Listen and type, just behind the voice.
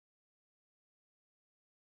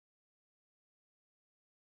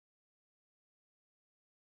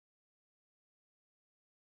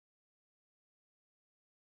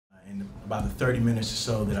In about the 30 minutes or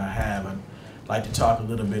so that I have, I'd like to talk a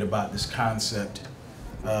little bit about this concept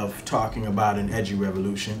of talking about an edgy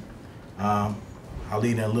revolution. I'll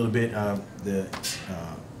lead in a little bit.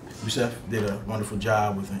 Yusef did a wonderful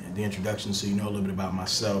job with the introduction, so you know a little bit about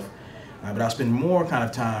myself. But I'll spend more kind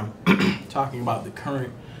of time talking about the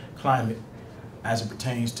current climate as it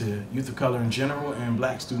pertains to youth of color in general and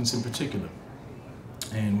black students in particular,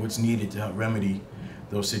 and what's needed to help remedy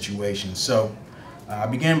those situations. So I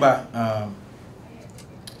began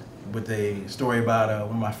with a story about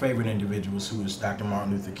one of my favorite individuals, who is Dr.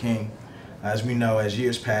 Martin Luther King. As we know, as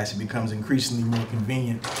years pass, it becomes increasingly more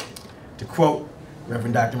convenient to quote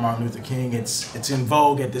Reverend Dr. Martin Luther King. It's in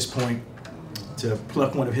vogue at this point to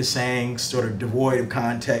pluck one of his sayings, sort of devoid of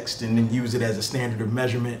context, and then use it as a standard of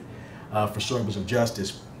measurement for struggles of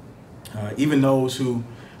justice. Even those who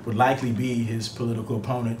would likely be his political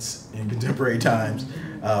opponents in contemporary times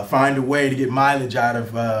find a way to get mileage out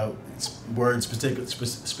of words,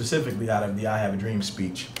 specifically out of the I Have a Dream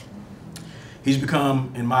speech. He's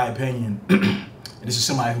become, in my opinion, and this is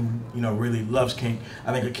somebody who really loves King,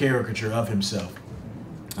 I think a caricature of himself.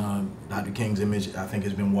 Dr. King's image, I think,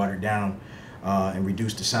 has been watered down and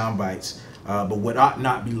reduced to sound bites. But what ought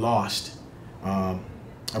not be lost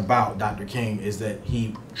about Dr. King is that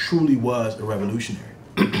he truly was a revolutionary.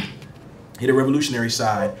 He had a revolutionary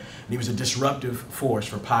side, and he was a disruptive force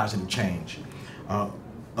for positive change.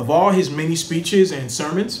 Of all his many speeches and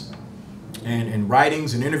sermons and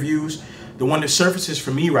writings and interviews, the one that surfaces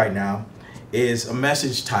for me right now is a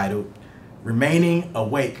message titled "Remaining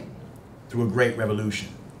Awake Through a Great Revolution,"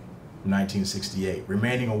 from 1968.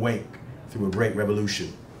 Remaining Awake Through a Great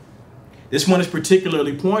Revolution. This one is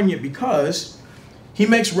particularly poignant because he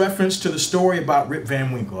makes reference to the story about Rip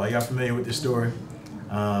Van Winkle. Are y'all familiar with this story?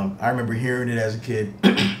 I remember hearing it as a kid.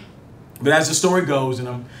 But as the story goes, and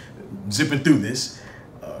I'm zipping through this,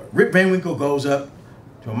 Rip Van Winkle goes up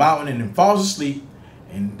to a mountain and then falls asleep,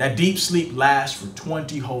 and that deep sleep lasts for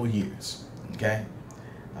 20 whole years, okay?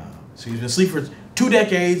 So he's been asleep for 2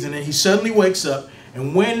 decades, and then he suddenly wakes up,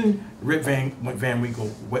 and when Rip Van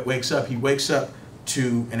Winkle wakes up, he wakes up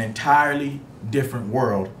to an entirely different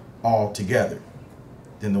world altogether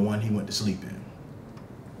than the one he went to sleep in.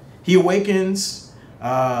 He awakens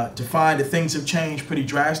to find that things have changed pretty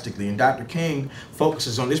drastically, and Dr. King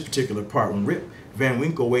focuses on this particular part. When Rip Van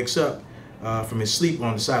Winkle wakes up from his sleep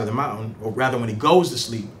on the side of the mountain, or rather when he goes to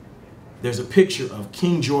sleep, there's a picture of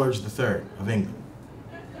King George III of England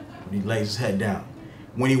when he lays his head down.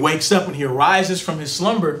 When he wakes up and he arises from his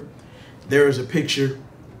slumber, there is a picture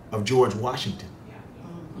of George Washington.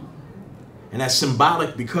 And that's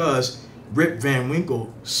symbolic because Rip Van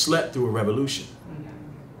Winkle slept through a revolution.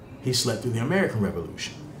 He slept through the American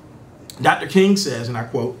Revolution. Dr. King says, and I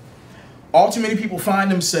quote, "All too many people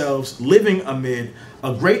find themselves living amid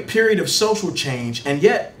a great period of social change, and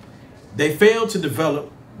yet they fail to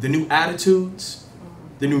develop the new attitudes,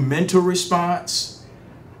 the new mental response,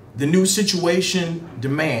 the new situation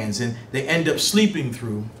demands, and they end up sleeping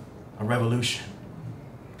through a revolution."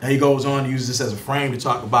 And he goes on to use this as a frame to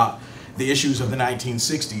talk about the issues of the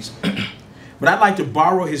 1960s. But I'd like to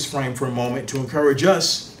borrow his frame for a moment to encourage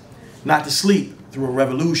us not to sleep through a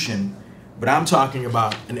revolution, but I'm talking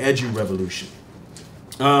about an edgy revolution.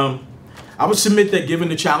 I would submit that given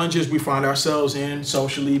the challenges we find ourselves in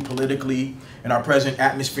socially, politically, in our present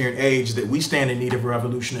atmosphere and age, that we stand in need of a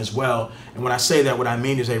revolution as well. And when I say that, what I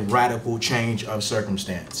mean is a radical change of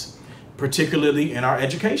circumstance, particularly in our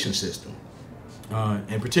education system,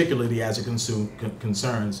 and particularly as it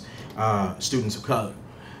concerns students of color.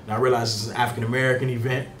 Now, I realize this is an African-American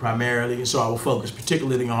event primarily, and so I will focus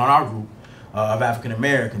particularly on our group of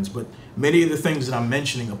African-Americans, but many of the things that I'm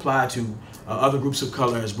mentioning apply to other groups of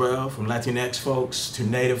color as well, from Latinx folks to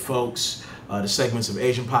Native folks, to segments of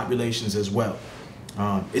Asian populations as well.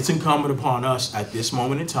 It's incumbent upon us at this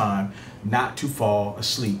moment in time not to fall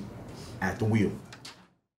asleep at the wheel.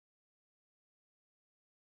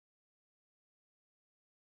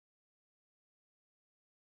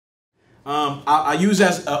 I use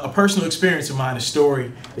as a personal experience of mine, a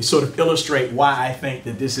story to sort of illustrate why I think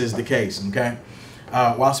that this is the case, okay?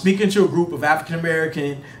 While speaking to a group of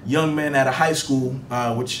African-American young men at a high school,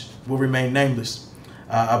 which will remain nameless,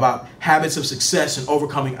 about habits of success and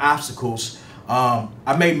overcoming obstacles,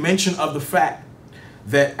 I made mention of the fact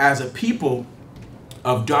that as a people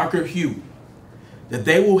of darker hue, that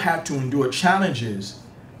they will have to endure challenges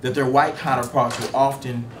that their white counterparts will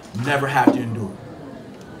often never have to endure.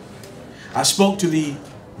 I spoke to the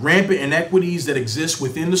rampant inequities that exist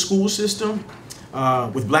within the school system,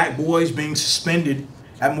 with black boys being suspended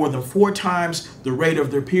at more than 4 times the rate of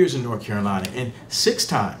their peers in North Carolina and 6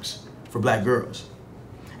 times for black girls.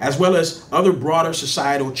 as well as other broader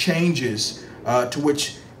societal changes to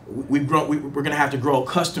which we're going to have to grow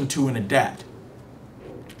accustomed to and adapt.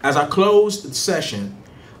 As I closed the session,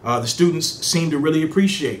 the students seemed to really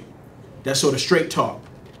appreciate that sort of straight talk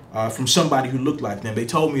from somebody who looked like them. They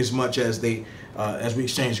told me as much as we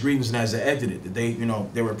exchanged greetings and as they exited, that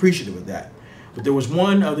they were appreciative of that. But there was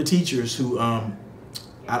one of the teachers who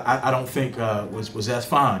I don't think was as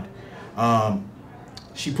fond.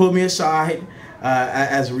 She pulled me aside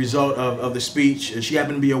as a result of the speech. She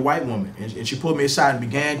happened to be a white woman, and she pulled me aside and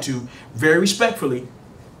began to very respectfully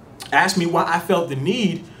ask me why I felt the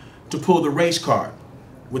need to pull the race card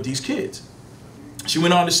with these kids. She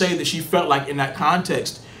went on to say that she felt like in that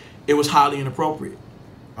context it was highly inappropriate,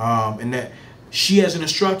 and that she, as an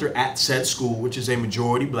instructor at said school, which is a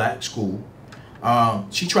majority black school,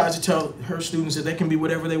 she tries to tell her students that they can be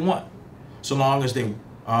whatever they want, so long as they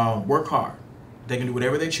work hard. They can do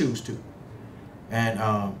whatever they choose to, and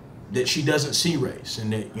that she doesn't see race,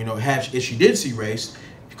 and that if she did see race,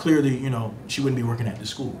 clearly she wouldn't be working at the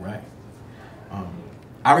school, right?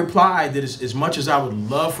 I replied that as much as I would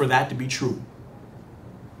love for that to be true,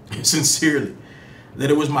 sincerely, that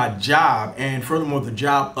it was my job, and furthermore the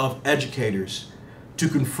job of educators, to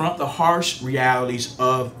confront the harsh realities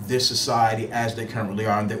of this society as they currently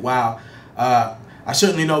are, and that while I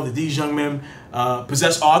certainly know that these young men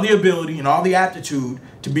possess all the ability and all the aptitude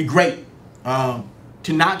to be great,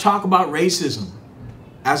 to not talk about racism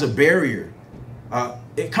as a barrier,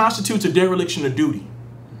 it constitutes a dereliction of duty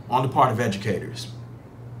on the part of educators.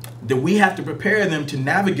 That we have to prepare them to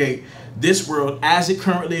navigate this world as it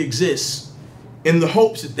currently exists in the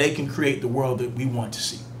hopes that they can create the world that we want to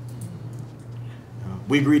see.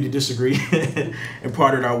 We agreed to disagree and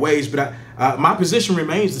parted our ways, but my position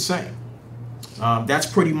remains the same. That's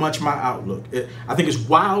pretty much my outlook. I think it's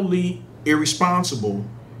wildly irresponsible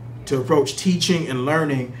to approach teaching and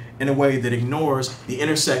learning in a way that ignores the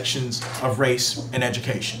intersections of race and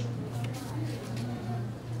education.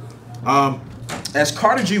 As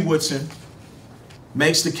Carter G. Woodson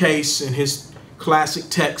makes the case in his classic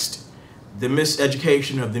text, The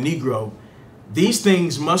Miseducation of the Negro, these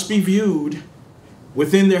things must be viewed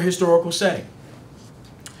within their historical setting.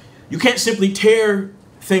 You can't simply tear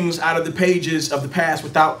things out of the pages of the past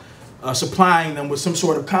without supplying them with some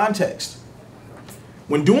sort of context.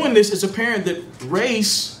 When doing this, it's apparent that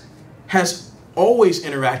race has always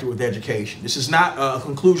interacted with education. This is not a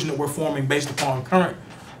conclusion that we're forming based upon current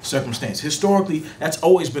circumstance. Historically, that's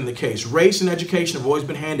always been the case. Race and education have always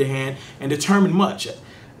been hand in hand and determined much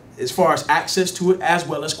as far as access to it as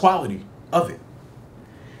well as quality of it.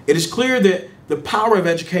 It is clear that the power of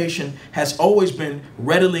education has always been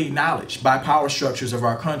readily acknowledged by power structures of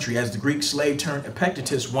our country. As the Greek slave turned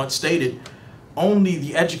Epictetus once stated, only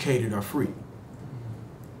the educated are free.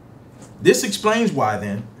 This explains why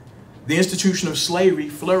then the institution of slavery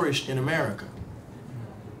flourished in America,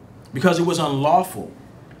 because it was unlawful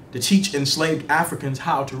to teach enslaved Africans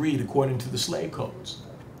how to read according to the slave codes.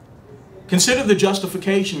 Consider the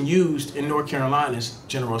justification used in North Carolina's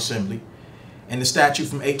General Assembly in the statute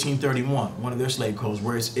from 1831, one of their slave codes,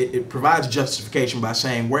 where it provides justification by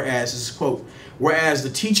saying, whereas, this is a quote, whereas the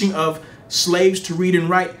teaching of slaves to read and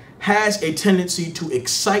write has a tendency to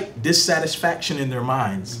excite dissatisfaction in their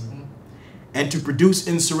minds and to produce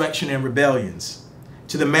insurrection and rebellions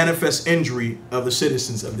to the manifest injury of the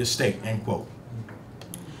citizens of this state, end quote.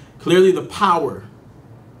 Clearly, the power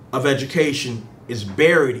of education is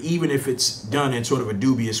buried, even if it's done in sort of a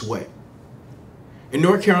dubious way. In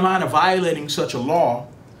North Carolina, violating such a law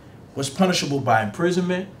was punishable by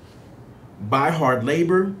imprisonment, by hard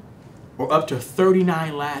labor, or up to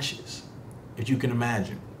 39 lashes, if you can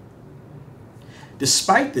imagine.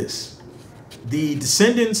 Despite this, the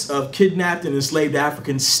descendants of kidnapped and enslaved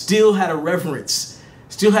Africans still had a reverence,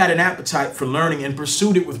 still had an appetite for learning, and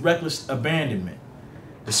pursued it with reckless abandonment,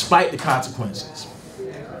 despite the consequences.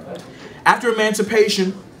 After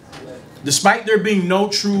emancipation, despite there being no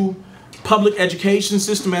true public education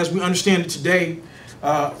system as we understand it today,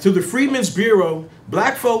 through the Freedmen's Bureau,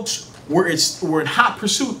 black folks were in hot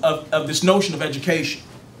pursuit of this notion of education.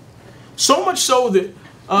 So much so that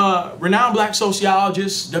renowned black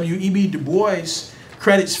sociologist W.E.B. Du Bois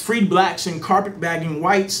credits freed blacks and carpetbagging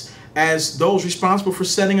whites as those responsible for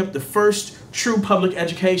setting up the first true public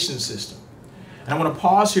education system. And I want to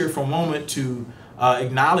pause here for a moment to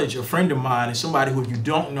acknowledge a friend of mine and somebody who, if you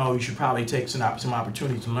don't know, you should probably take some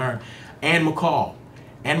opportunity to learn, Ann McCall.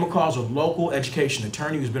 Ann McCall is a local education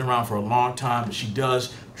attorney who's been around for a long time, but she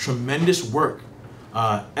does tremendous work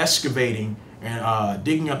excavating and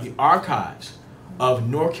digging up the archives of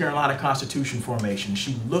North Carolina Constitution formation.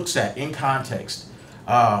 She looks at, in context,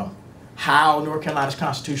 how North Carolina's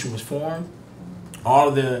Constitution was formed, all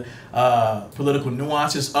of the political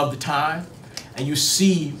nuances of the time. And you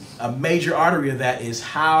see a major artery of that is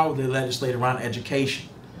how they legislate around education.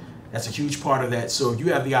 That's a huge part of that. So if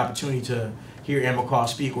you have the opportunity to hear Ann McCall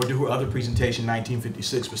speak or do her other presentation in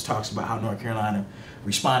 1956, which talks about how North Carolina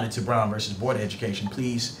responded to Brown versus Board of Education,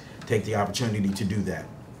 please take the opportunity to do that.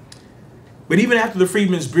 But even after the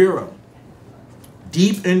Freedmen's Bureau,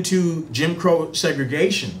 deep into Jim Crow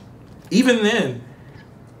segregation, even then,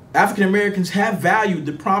 African Americans have valued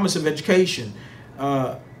the promise of education,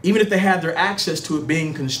 even if they had their access to it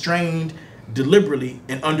being constrained deliberately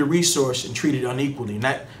and under-resourced and treated unequally. And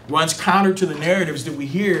that runs counter to the narratives that we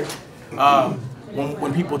hear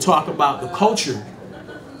when people talk about the culture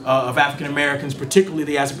of African Americans,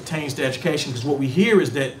 particularly as it pertains to education, because what we hear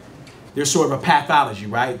is that there's sort of a pathology,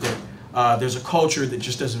 right? That there's a culture that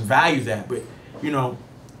just doesn't value that. But, you know,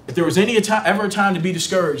 if there was ever a time to be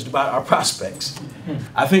discouraged about our prospects,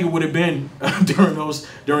 I think it would have been during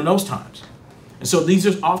those times. And so these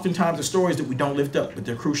are oftentimes the stories that we don't lift up, but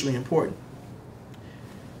they're crucially important.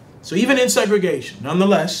 So even in segregation,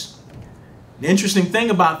 nonetheless, the interesting thing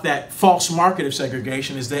about that false market of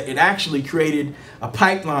segregation is that it actually created a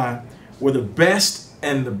pipeline where the best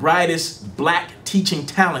and the brightest black teaching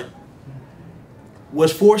talent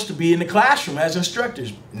was forced to be in the classroom as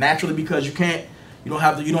instructors, naturally because you don't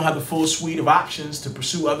have the full suite of options to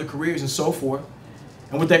pursue other careers and so forth.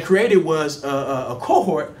 And what that created was a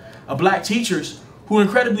cohort of black teachers who were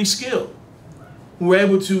incredibly skilled, who were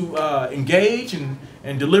able to engage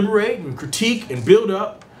and deliberate and critique and build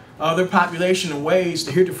up their population in ways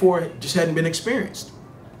that heretofore just hadn't been experienced.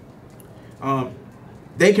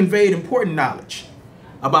 They conveyed important knowledge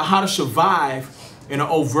about how to survive in an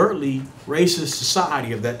overtly racist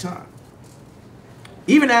society of that time.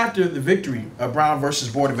 Even after the victory of Brown versus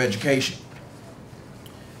Board of Education,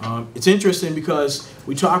 it's interesting because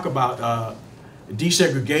we talk about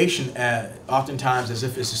desegregation oftentimes as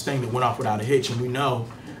if it's this thing that went off without a hitch, and we know,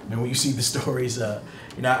 I mean, when you see the stories,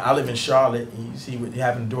 you know, I live in Charlotte, and you see what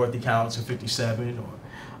happened to Dorothy Counts in '57,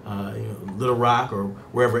 or you know, Little Rock, or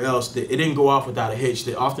wherever else. That it didn't go off without a hitch.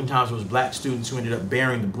 That oftentimes it was black students who ended up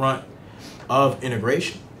bearing the brunt of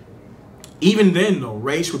integration. Even then, though,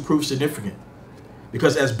 race would prove significant,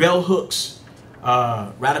 because as Bell Hooks,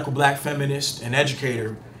 radical black feminist and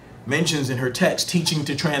educator, mentions in her text, Teaching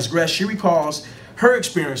to Transgress, she recalls her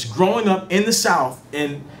experience growing up in the South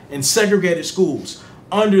in segregated schools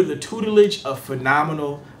under the tutelage of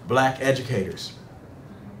phenomenal black educators.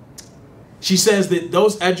 She says that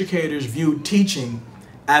those educators viewed teaching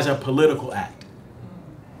as a political act.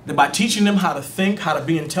 That by teaching them how to think, how to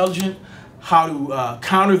be intelligent, how to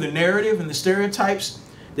counter the narrative and the stereotypes,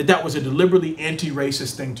 that was a deliberately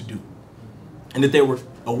anti-racist thing to do. And that they were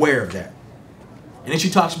aware of that. And then she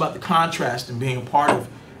talks about the contrast and being a part of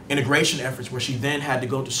integration efforts, where she then had to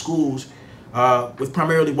go to schools with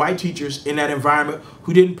primarily white teachers in that environment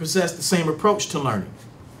who didn't possess the same approach to learning,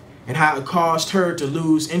 and how it caused her to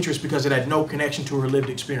lose interest because it had no connection to her lived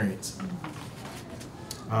experience.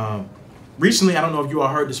 Recently, I don't know if you all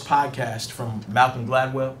heard this podcast from Malcolm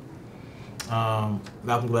Gladwell.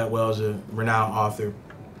 Malcolm Gladwell is a renowned author,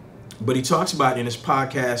 but he talks about in his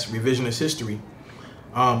podcast, Revisionist History,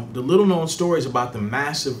 the little known stories about the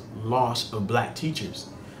massive loss of black teachers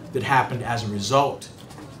that happened as a result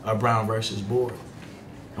of Brown versus Board.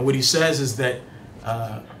 And what he says is that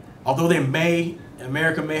although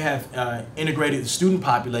America may have integrated the student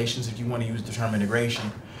populations, if you want to use the term integration,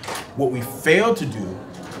 what we failed to do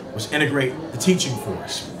was integrate the teaching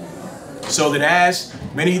force. So that as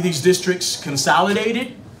many of these districts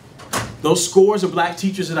consolidated, those scores of black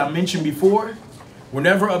teachers that I mentioned before were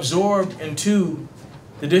never absorbed into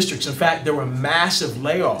the districts. In fact, there were massive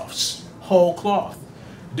layoffs, whole cloth.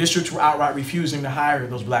 Districts were outright refusing to hire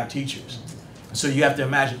those black teachers. And so you have to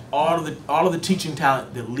imagine all of the teaching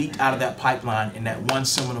talent that leaked out of that pipeline in that one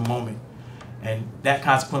seminal moment. And that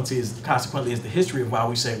consequently is the history of why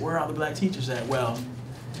we say, where are the black teachers at? Well,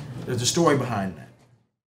 there's a story behind that.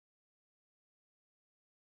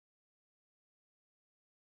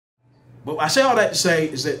 But I say all that to say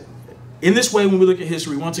is that in this way, when we look at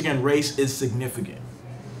history, once again, race is significant.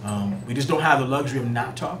 We just don't have the luxury of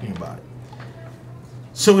not talking about it.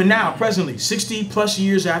 So now, presently, 60 plus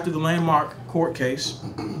years after the landmark court case,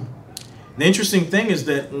 the interesting thing is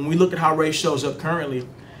that when we look at how race shows up currently,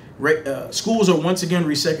 schools are once again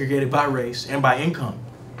resegregated by race and by income,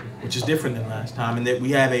 which is different than last time, and that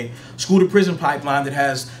we have a school-to-prison pipeline that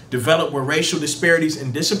has developed where racial disparities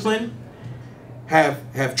in discipline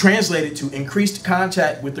have translated to increased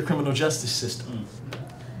contact with the criminal justice system.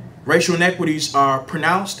 Racial inequities are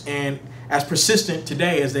pronounced and as persistent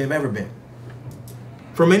today as they've ever been.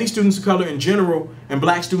 For many students of color in general, and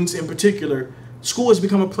black students in particular, school has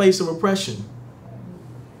become a place of oppression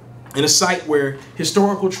and a site where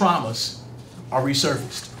historical traumas are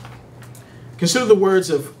resurfaced. Consider the words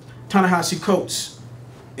of Ta-Nehisi Coates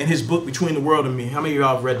in his book, Between the World and Me. How many of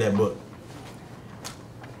y'all have read that book?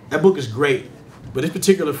 That book is great, but this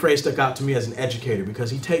particular phrase stuck out to me as an educator because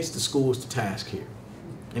he takes the schools to task here.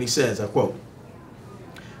 And he says, I quote,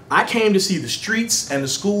 "I came to see the streets and the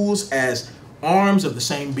schools as arms of the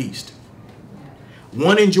same beast.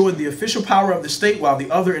 One enjoyed the official power of the state while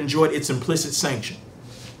the other enjoyed its implicit sanction.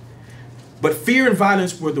 But fear and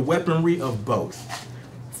violence were the weaponry of both.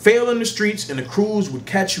 Fail in the streets and the crews would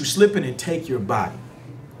catch you slipping and take your body.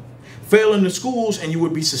 Fail in the schools and you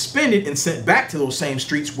would be suspended and sent back to those same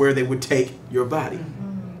streets where they would take your body.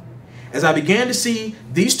 As I began to see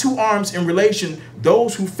these two arms in relation,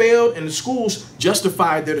 those who failed in the schools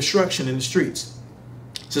justified their destruction in the streets.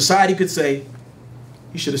 Society could say,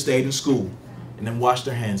 he should have stayed in school, and then washed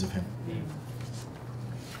their hands of him."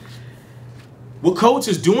 What Coates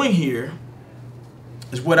is doing here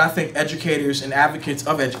is what I think educators and advocates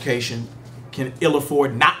of education can ill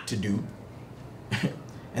afford not to do.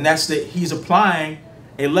 And that's that he's applying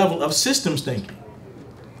a level of systems thinking.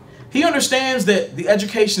 He understands that the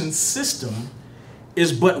education system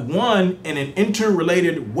is but one in an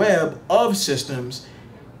interrelated web of systems,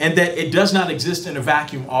 and that it does not exist in a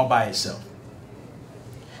vacuum all by itself.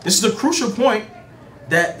 This is a crucial point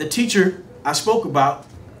that the teacher I spoke about,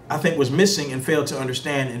 I think, was missing and failed to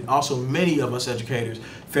understand, and also many of us educators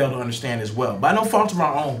fail to understand as well. By no fault of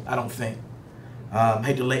our own, I don't think. I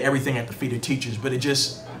hate to lay everything at the feet of teachers, but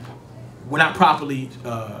we're not properly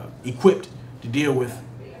equipped to deal with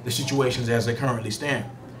the situations as they currently stand.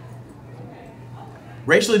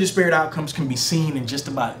 Racially disparate outcomes can be seen in just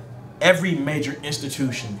about every major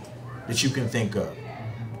institution that you can think of.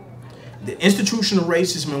 The institutional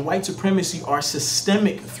racism and white supremacy are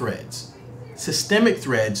systemic threads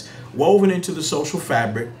woven into the social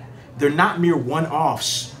fabric. They're not mere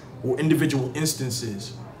one-offs or individual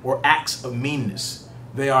instances or acts of meanness.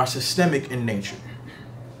 They are systemic in nature.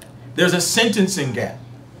 There's a sentencing gap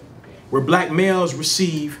where black males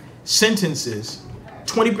receive sentences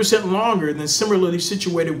 20% longer than similarly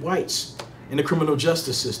situated whites in the criminal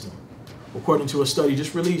justice system, according to a study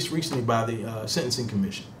just released recently by the Sentencing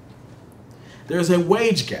Commission. There's a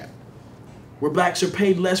wage gap where blacks are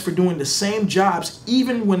paid less for doing the same jobs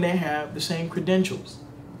even when they have the same credentials.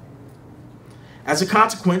 As a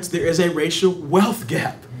consequence, there is a racial wealth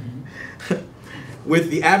gap,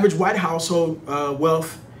 with the average white household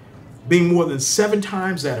wealth being more than 7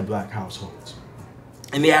 times that of black households,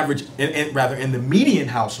 and the average, in the median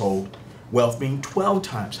household wealth being 12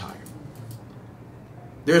 times higher.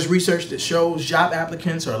 There's research that shows job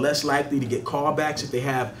applicants are less likely to get callbacks if they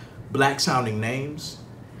have black-sounding names.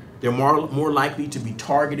 They're more likely to be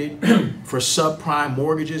targeted for subprime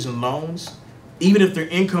mortgages and loans, even if their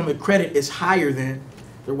income and credit is higher than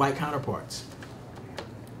their white counterparts.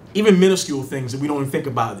 Even minuscule things that we don't even think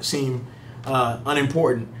about that seem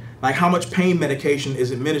unimportant, like how much pain medication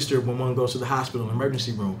is administered when one goes to the hospital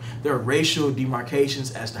emergency room. There are racial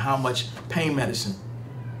demarcations as to how much pain medicine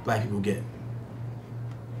black people get.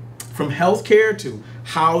 From healthcare to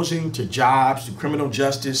housing to jobs to criminal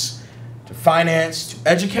justice to finance to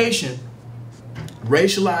education,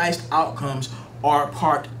 racialized outcomes are a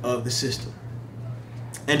part of the system.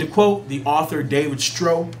 And to quote the author David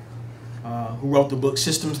Stroh, who wrote the book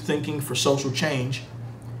Systems Thinking for Social Change,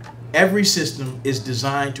 every system is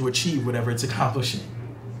designed to achieve whatever it's accomplishing.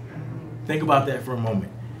 Think about that for a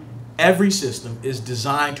moment. Every system is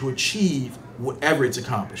designed to achieve whatever it's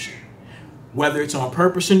accomplishing. Whether it's on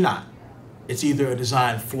purpose or not, it's either a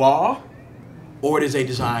design flaw or it is a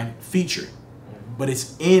design feature, but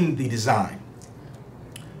it's in the design.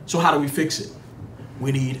 So how do we fix it?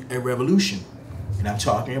 We need a revolution, and I'm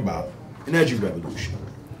talking about an edu-revolution.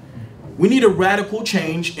 We need a radical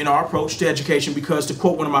change in our approach to education because, to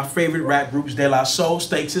quote one of my favorite rap groups, De La Soul,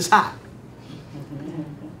 stakes is high.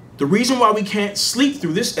 The reason why we can't sleep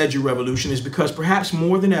through this edu-revolution is because perhaps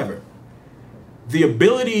more than ever, the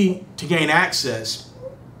ability to gain access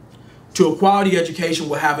to a quality education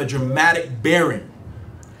will have a dramatic bearing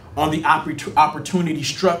on the opportunity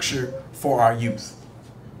structure for our youth.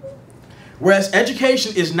 Whereas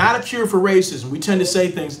education is not a cure for racism, we tend to say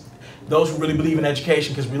things, those who really believe in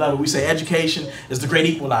education, because we love it, we say education is the great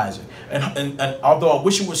equalizer. And although I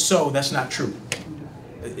wish it was so, that's not true.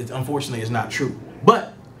 It unfortunately is not true.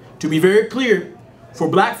 But to be very clear, for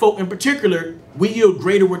black folk in particular, we yield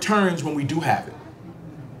greater returns when we do have it.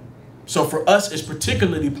 So for us, it's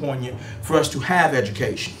particularly poignant for us to have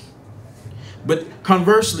education. But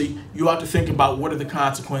conversely, you ought to think about what are the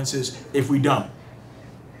consequences if we don't.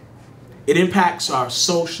 It impacts our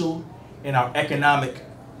social and our economic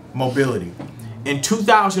mobility. In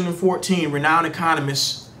 2014, renowned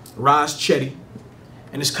economist Raj Chetty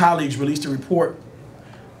and his colleagues released a report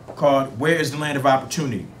called Where is the Land of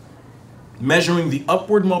Opportunity? Measuring the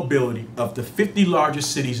upward mobility of the 50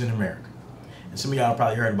 largest cities in America. And some of y'all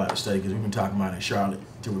probably heard about the study because we've been talking about it in Charlotte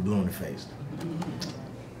till we're blue in the face.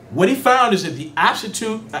 What he found is that the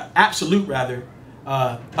absolute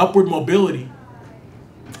upward mobility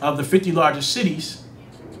of the 50 largest cities,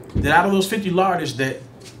 that out of those 50 largest, that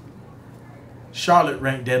Charlotte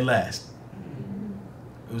ranked dead last.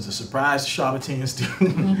 It was a surprise to Charlotteans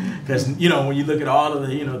too, because when you look at all of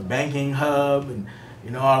the the banking hub and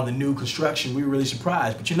all of the new construction, we were really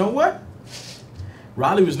surprised. But you know what?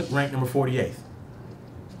 Raleigh was ranked number 48th.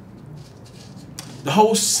 The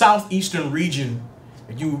whole southeastern region,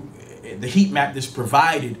 the heat map that's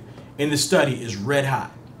provided in the study is red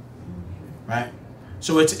hot, right?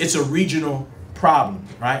 So it's a regional problem,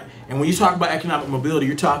 right? And when you talk about economic mobility,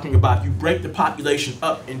 you're talking about, you break the population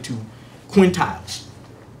up into quintiles.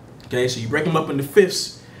 Okay, so you break them up into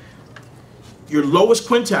fifths. Your lowest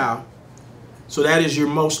quintile, so that is your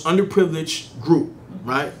most underprivileged group,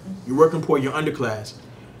 right? Your working poor, your underclass,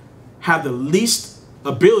 have the least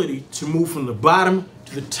ability to move from the bottom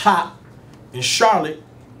to the top in Charlotte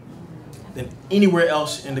than anywhere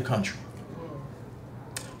else in the country.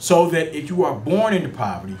 So that if you are born into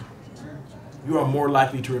poverty, you are more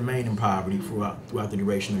likely to remain in poverty throughout the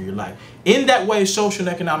duration of your life. In that way, social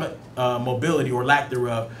and economic mobility, or lack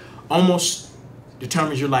thereof, almost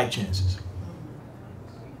determines your life chances.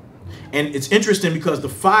 And it's interesting because the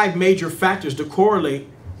 5 major factors that correlate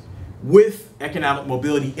with economic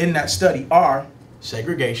mobility in that study are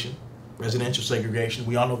segregation, residential segregation.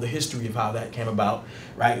 We all know the history of how that came about,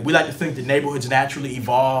 right? We like to think that neighborhoods naturally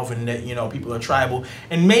evolve and that people are tribal,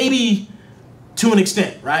 and maybe to an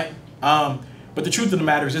extent, right? But the truth of the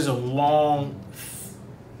matter is there's a long,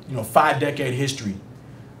 5-decade history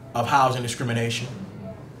of housing discrimination,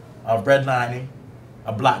 of redlining,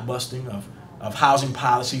 of blockbusting, of housing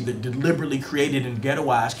policy that deliberately created and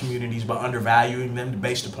ghettoized communities by undervaluing them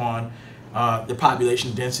based upon the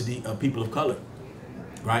population density of people of color,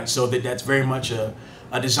 right? So that's very much a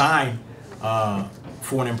design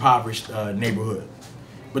for an impoverished neighborhood.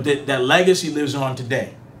 But that legacy lives on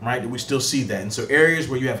today, right? We still see that. And so areas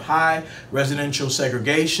where you have high residential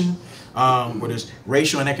segregation, where there's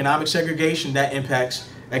racial and economic segregation, that impacts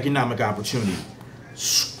economic opportunity.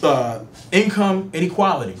 Income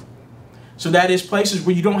inequality. So that is places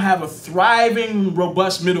where you don't have a thriving,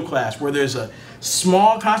 robust middle class, where there's a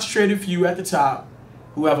small concentrated few at the top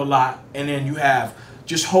who have a lot, and then you have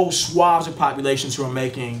just whole swaths of populations who are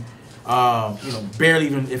making, barely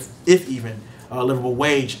even, if even, a livable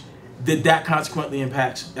wage. That consequently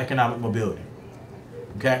impacts economic mobility.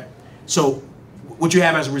 Okay, so what you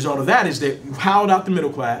have as a result of that is that you've hollowed out the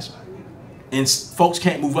middle class, and folks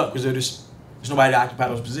can't move up because there's nobody to occupy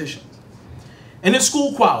those positions. And then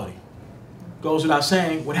school quality. Goes without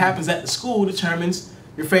saying, what happens at the school determines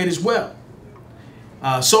your fate as well.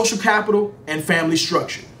 Social capital and family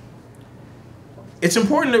structure. It's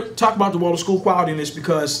important to talk about the role of school quality in this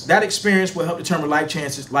because that experience will help determine life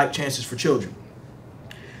chances for children.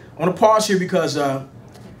 I want to pause here because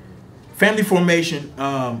family formation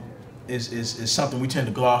is something we tend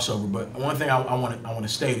to gloss over. But one thing I want to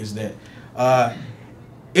state is that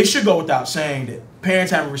it should go without saying that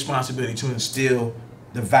parents have a responsibility to instill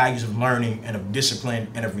the values of learning and of discipline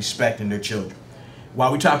and of respect in their children.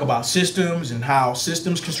 While we talk about systems and how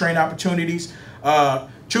systems constrain opportunities,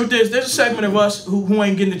 truth is there's a segment of us who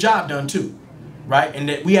ain't getting the job done too, right? And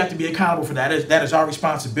that we have to be accountable for that. That is our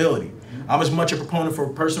responsibility. I'm as much a proponent for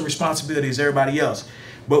personal responsibility as everybody else.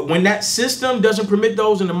 But when that system doesn't permit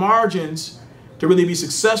those in the margins to really be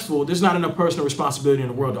successful, there's not enough personal responsibility in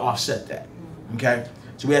the world to offset that, okay?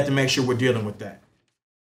 So we have to make sure we're dealing with that.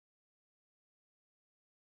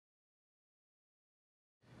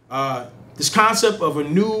 This concept of a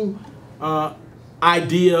new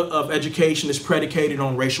idea of education is predicated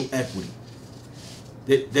on racial equity,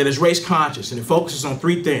 that is race conscious, and it focuses on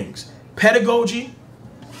 3 things: pedagogy,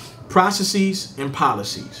 processes, and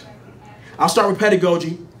policies. I'll start with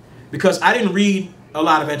pedagogy because I didn't read a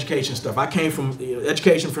lot of education stuff. I came from,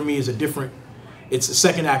 education for me is it's a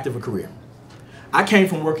second act of a career. I came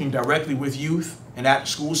from working directly with youth in that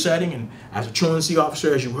school setting and as a truancy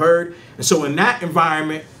officer, as you heard. And so in that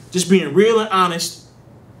environment, just being real and honest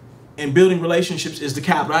and building relationships is the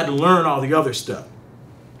capital. I had to learn all the other stuff.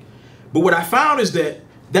 But what I found is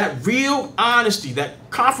that real honesty, that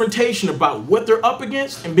confrontation about what they're up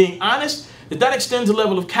against and being honest, that extends a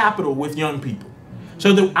level of capital with young people.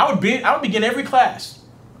 So that I would begin every class,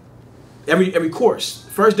 every course,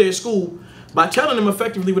 first day of school, by telling them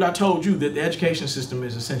effectively what I told you, that the education system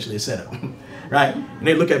is essentially a setup, right? And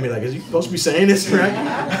they look at me like, is you supposed to be saying this,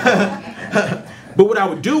 right? But what I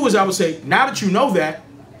would do is I would say, now that you know that,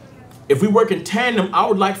 if we work in tandem, I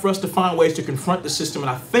would like for us to find ways to confront the system. And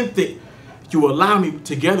I think that if you allow me,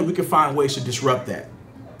 together we can find ways to disrupt that.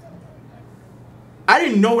 I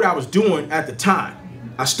didn't know what I was doing at the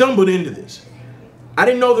time. I stumbled into this. I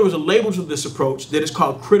didn't know there was a label to this approach that is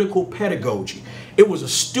called critical pedagogy. It was a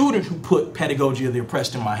student who put Pedagogy of the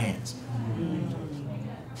Oppressed in my hands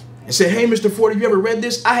and said, hey, Mr. Ford, have you ever read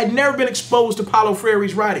this? I had never been exposed to Paulo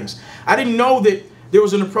Freire's writings. I didn't know that there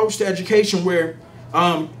was an approach to education where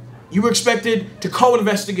you were expected to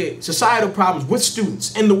co-investigate societal problems with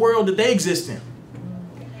students in the world that they exist in.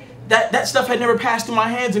 That stuff had never passed through my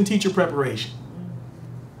hands in teacher preparation.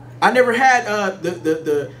 I never had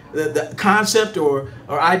the concept or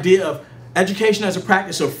idea of education as a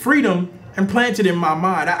practice of freedom implanted in my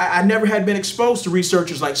mind. I never had been exposed to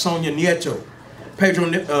researchers like Sonia Nieto, Pedro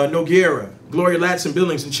Nogueira, Gloria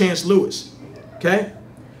Ladson-Billings, and Chance Lewis. Okay?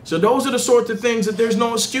 So those are the sorts of things that there's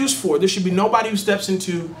no excuse for. There should be nobody who steps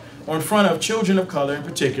into or in front of children of color in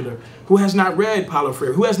particular who has not read Paulo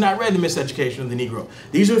Freire, who has not read The Miseducation of the Negro.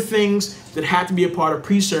 These are things that have to be a part of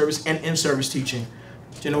pre-service and in-service teaching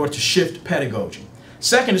in order to shift pedagogy.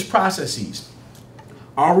 Second is processes.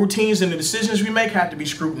 Our routines and the decisions we make have to be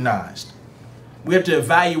scrutinized. We have to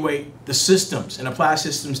evaluate the systems and apply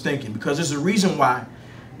systems thinking, because there's a reason why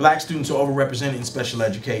black students are overrepresented in special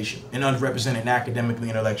education and underrepresented and academically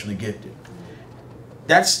and intellectually gifted.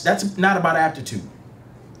 That's not about aptitude,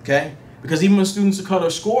 okay? Because even when students of color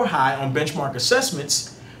score high on benchmark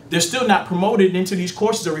assessments, they're still not promoted into these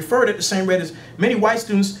courses or referred at the same rate as many white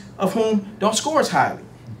students of whom don't score as highly.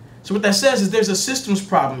 So what that says is there's a systems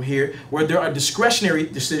problem here where there are discretionary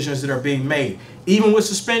decisions that are being made. Even with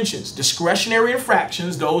suspensions, discretionary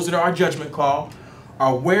infractions, those that are our judgment call,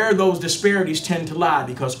 are where those disparities tend to lie,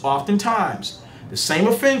 because oftentimes the same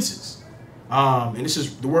offenses, and this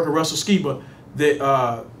is the work of Russell Skiba, that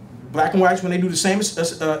black and whites, when they do the same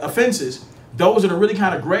offenses, those that are really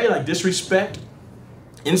kind of gray, like disrespect,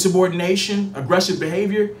 insubordination, aggressive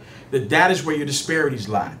behavior, that is where your disparities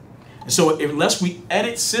lie. And so unless we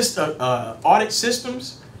audit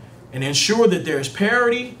systems and ensure that there is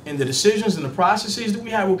parity in the decisions and the processes that we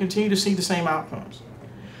have, we'll continue to see the same outcomes.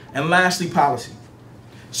 And lastly, policy.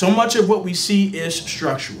 So much of what we see is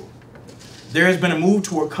structural. There has been a move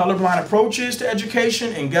toward colorblind approaches to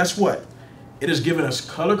education, and guess what? It has given us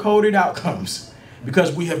color-coded outcomes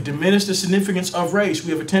because we have diminished the significance of race.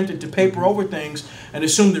 We have attempted to paper over things and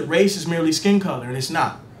assume that race is merely skin color, and it's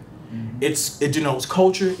not. It denotes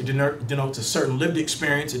culture, it denotes a certain lived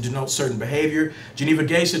experience, it denotes certain behavior. Geneva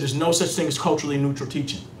Gay said there's no such thing as culturally neutral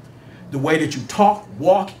teaching. The way that you talk,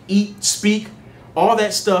 walk, eat, speak, all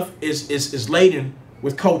that stuff is laden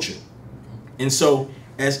with culture. And so,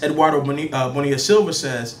 as Eduardo Bonilla Silva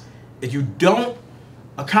says, if you don't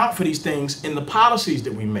account for these things in the policies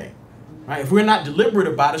that we make, right? If we're not deliberate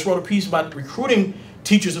about it, I wrote a piece about recruiting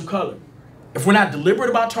teachers of color. If we're not deliberate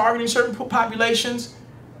about targeting certain populations,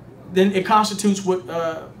 then it constitutes what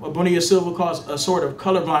Bonilla Silva calls a sort of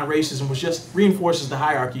colorblind racism, which just reinforces the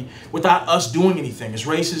hierarchy without us doing anything. It's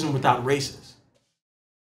racism without races.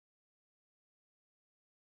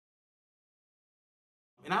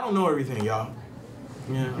 And I don't know everything, y'all.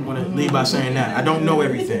 Yeah, I want to leave by saying that. I don't know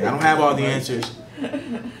everything. I don't have all the answers.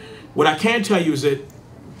 What I can tell you is that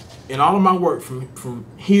in all of my work, from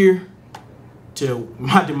here to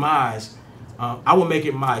my demise, I will make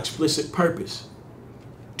it my explicit purpose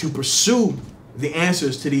to pursue the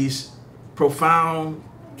answers to these profound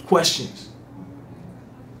questions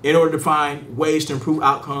in order to find ways to improve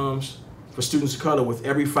outcomes for students of color with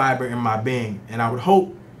every fiber in my being. And I would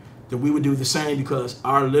hope that we would do the same, because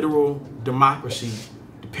our literal democracy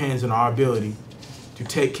depends on our ability to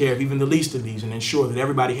take care of even the least of these and ensure that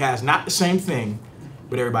everybody has not the same thing,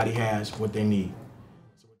 but everybody has what they need.